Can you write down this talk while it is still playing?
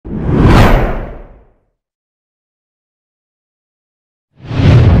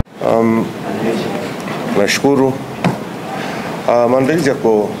Nashukuru. Maandalizi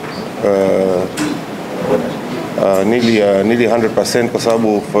yako nearly 100% kwa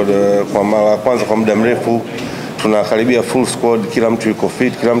sababu kwa mara ya kwanza kwa muda mrefu tunakaribia full squad, kila mtu yuko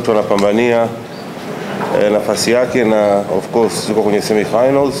fit, kila mtu anapambania nafasi yake, na of course tuko kwenye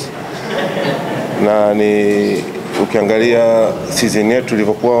semi-finals, na ni ukiangalia season yetu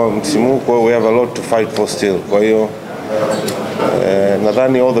ilivyokuwa msimu, kwa hiyo we have a lot to fight for still. Kwa hiyo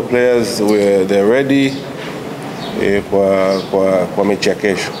nadhani all the players they're ready kwa mechi ya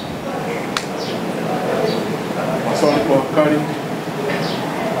kesho.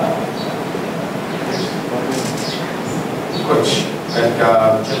 Coach, katika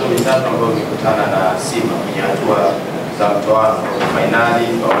mchezo mitatu ambao umekutana na Simba kwenye hatua za mtoano wa Fainali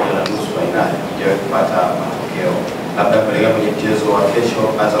pamoja na nusu Fainali, hujawahi kupata matokeo. Labda kuelekea kwenye mchezo wa kesho,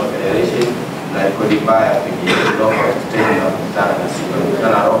 Azam Federation na rekodi mbaya kwenye knockout stage na kukutana na Simba.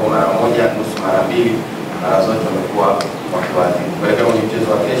 Kukutana robo mara moja, nusu mara mbili, mara zote wamekuwa wakiwazi. Kuelekea kwenye mchezo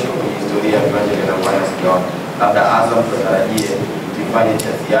wa kesho, kwenye historia ya viwanja vya Ongala sijaona. Labda Azam tutarajie kifanye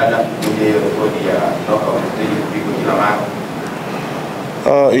cha ziada kuja hiyo rekodi ya knockout stage kupigwa kila mara.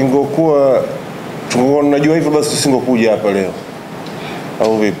 Ingokuwa tunajua hivyo basi tusingokuja hapa leo,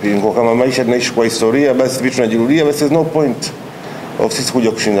 au vipi? Ingo kama maisha tunaishi kwa historia, basi vitu tunajirudia, basi there's no point of sisi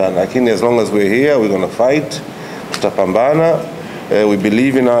kuja kushindana. Lakini as long as we're here, we're gonna fight, tutapambana. We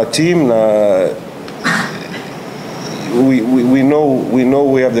believe in our team, na we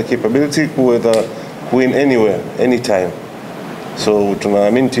know we have the capability to win anywhere, anytime. So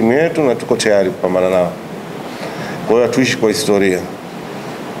tunaamini timu yetu na tuko tayari kupambana nao. Kwa hiyo tuishi kwa historia.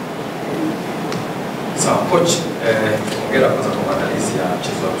 Sawa coach, ongera kwanza kwa maandalizi ya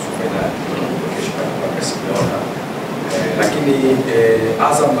mchezo wa nusu fainali kesho kwa Simba. Lakini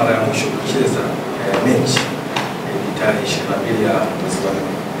Azam mara ya mwisho kucheza mechi ni tarehe 22 ya mwezi wa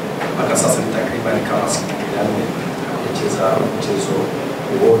 4. Mpaka sasa ni takriban kama siku 4 kucheza mchezo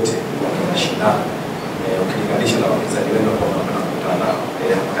wote wa mashindano. Ukilinganisha na wapinzani wenu ambao wanakutana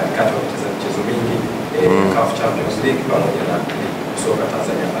katikati wa kucheza michezo mingi, CAF Champions League pamoja na soka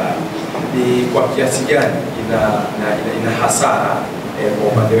Tanzania bara. Ni kwa kiasi gani ina hasara kwa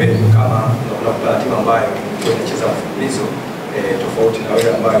upande wenu kama unakutana timu ambayo inacheza mfululizo tofauti na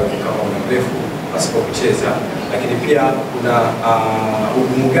wewe ambayo ni kama muda mrefu pasipo kucheza, lakini pia kuna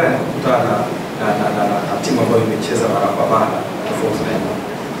ugumu gani kukutana na timu ambayo imecheza mara kwa mara tofauti na hiyo?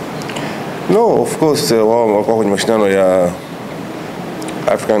 No, of course wao wako kwenye mashindano ya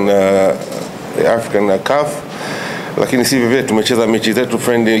African CAF, lakini si vile tumecheza mechi zetu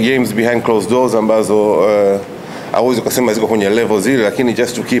friendly games behind closed doors ambazo hauwezi kusema ziko kwenye level zile, lakini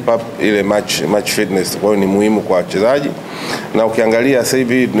just to keep up ile match fitness. Kwa hiyo ni muhimu kwa wachezaji, na ukiangalia sasa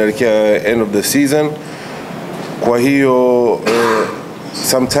hivi tunaelekea end of the season. Kwa hiyo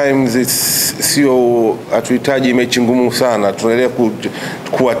sometimes sio hatuhitaji mechi ngumu sana, tunaendelea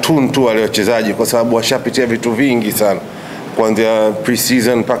kuwatune tu wale wachezaji kwa sababu washapitia vitu vingi sana kuanzia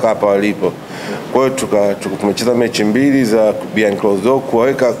pre-season mpaka hapa walipo. Kwa hiyo tumecheza mechi mbili za behind closed door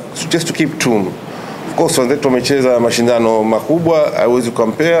kuweka just to keep tune. Of course wenzetu wamecheza mashindano makubwa, haiwezi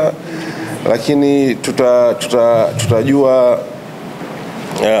compare, lakini tutajua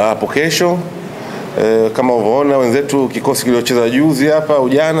hapo kesho. Kama unaona wenzetu kikosi kiliocheza juzi hapa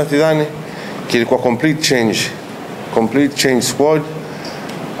ujana sidhani kilikuwa complete change squad.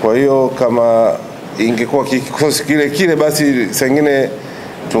 Kwa hiyo kama ingekuwa kikosi kile basi sengine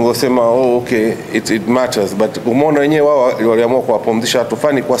tungesema okay it matters, but umeona wenyewe wao waliamua kuwapumzisha watu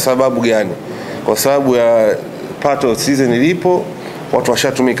fani. Kwa sababu gani? Kwa sababu ya part of season ilipo, watu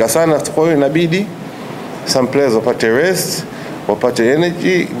washatumika sana, kwa hiyo inabidi some players wapate rest, wapate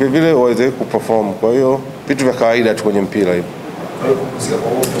energy, vile waweze kuperform. Kwa hiyo vitu vya kawaida tu kwenye mpira hivyo.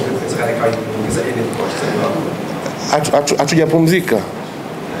 Hatujapumzika,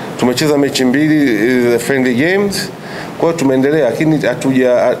 tumecheza mechi mbili friendly games, kwa hiyo tumeendelea, lakini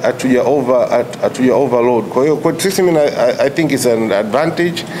hatuja overload. Kwa hiyo kwa sisi I think it's an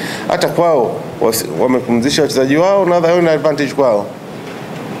advantage. Hata kwao wamepumzisha wachezaji wao, na hiyo ni advantage kwao.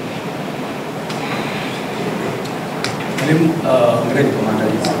 Ongera kwa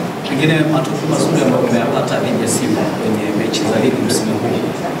maandalizi. Pengine matokeo mazuri ambayo umeyapata dhidi ya Simba kwenye mechi za ligi msimu huu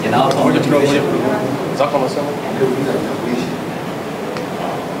yanawapa motivation. Zako unasema?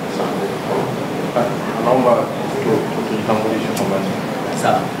 Naomba tujitambulishe kwa majina.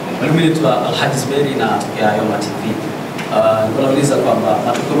 Sawa. Mimi naitwa Al-Hadisberi na tokea Yoma TV. Nauliza kwamba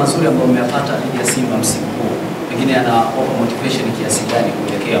matokeo mazuri ambayo umeyapata dhidi ya Simba msimu huu pengine yanawapa motivation kiasi gani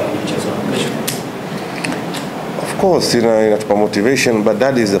kuelekea kwenye mchezo wa kesho? Of course inatupa motivation, but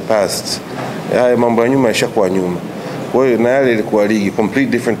that is the past. Haya mambo ya nyuma yashakuwa nyuma. Kwa hiyo na yale ilikuwa ligi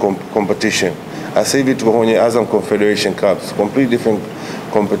complete different competition. Sasa hivi tuko kwenye Azam Confederation Cups, complete different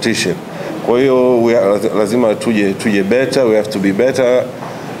competition. Kwa hiyo lazima tuje better, we have to be better,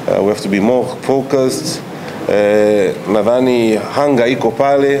 we have to be more focused. Nadhani hanga iko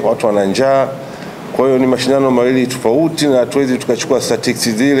pale, watu wana njaa. Kwa hiyo ni mashindano mawili tofauti na hatuwezi tukachukua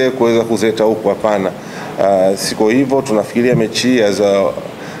statistics zile kuweza kuzeta huko, hapana. Siko hivyo, tunafikiria mechi as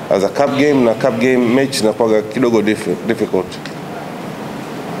a cup game, na cup game match na kwa kidogo difficult.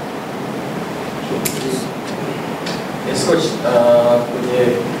 Yes coach,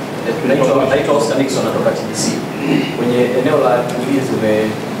 naitwa Oscar Nixon natoka TBC. Kwenye eneo la ulinzi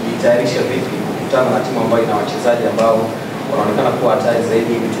umejitayarisha vipi kukutana na timu ambayo ina wachezaji ambao wanaonekana kuwa hatari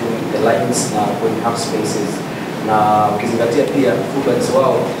zaidi between the lines na kwenye half spaces, na ukizingatia pia fullbacks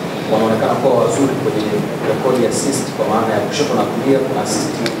wao wanaonekana kuwa wazuri kwenye rekodi ya assist, kwa maana ya kushoto na kulia kuna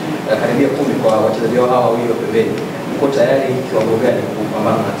assist karibia 10 kwa wachezaji wao hawa wawili pembeni. Uko tayari kiwango gani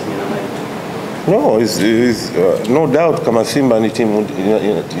kupambana na timu na Maiti? No, no doubt kama Simba ni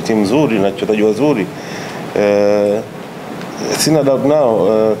timu nzuri na wachezaji wazuri. Sina doubt nao.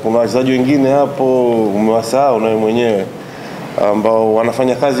 Kuna wachezaji wengine hapo umewasahau na mwenyewe ambao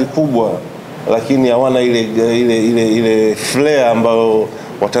wanafanya kazi kubwa, lakini hawana ile flair ambayo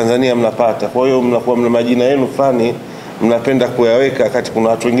Watanzania mnapata. Kwa hiyo mnakuwa mna majina yenu fulani mnapenda kuyaweka wakati kuna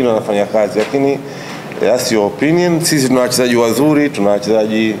watu wengine wanafanya kazi, lakini that's your opinion. Sisi tuna wachezaji wazuri, tuna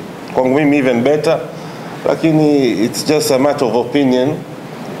wachezaji kwangu mimi even better, lakini it's just a matter of opinion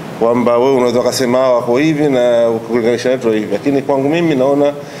kwamba wewe unaweza kusema wako hivi na kulinganisha netu hivi, lakini kwangu mimi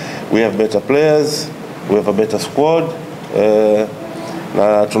naona we have better players, we have a better squad,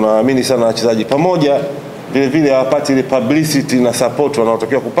 na tunaamini sana wachezaji pamoja. Vile vile hawapati ile publicity na support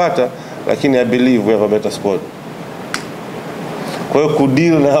wanaotakiwa kupata, lakini I believe we have a better squad. Kwa hiyo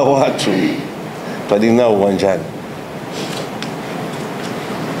kudeal na watu tutadili nao uwanjani.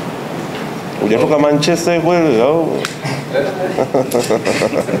 Hujatoka Manchester kweli au?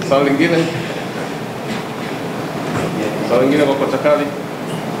 Swali lingine? Swali lingine kwa Kocha Kali?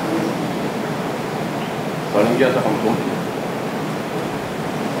 Swali lingine hata kwa mtu?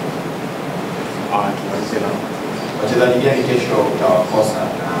 Wachezaji gani kesho utawakosa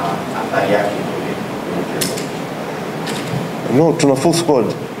na athari yake kwenye mchezo? No, tuna full squad.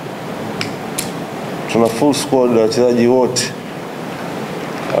 Tuna full squad, wachezaji wote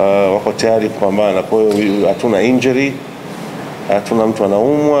wako tayari kupambana. Kwa hiyo hatuna injury, hatuna mtu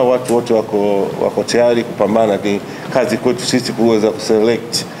anaumwa, watu wote wako tayari kupambana. Ni kazi kwetu sisi kuweza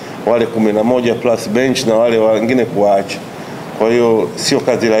kuselect wale 11 plus bench na wale wengine kuacha. Kwa hiyo sio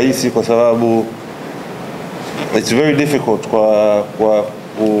kazi rahisi, kwa sababu it's very difficult kwa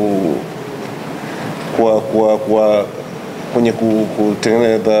kwenye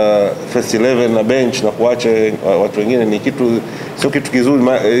kutengeneza first 11 na bench na kuacha watu wengine. Ni kitu sio kitu kizuri,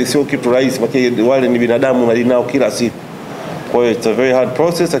 sio kitu rahisi, maana wale ni binadamu na linao kila siku. Kwa hiyo it's a very hard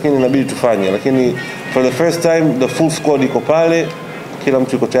process, lakini inabidi tufanye. Lakini for the first time the full squad iko pale, kila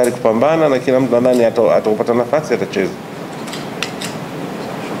mtu yuko tayari kupambana, na kila mtu nadhani atapata nafasi atacheza.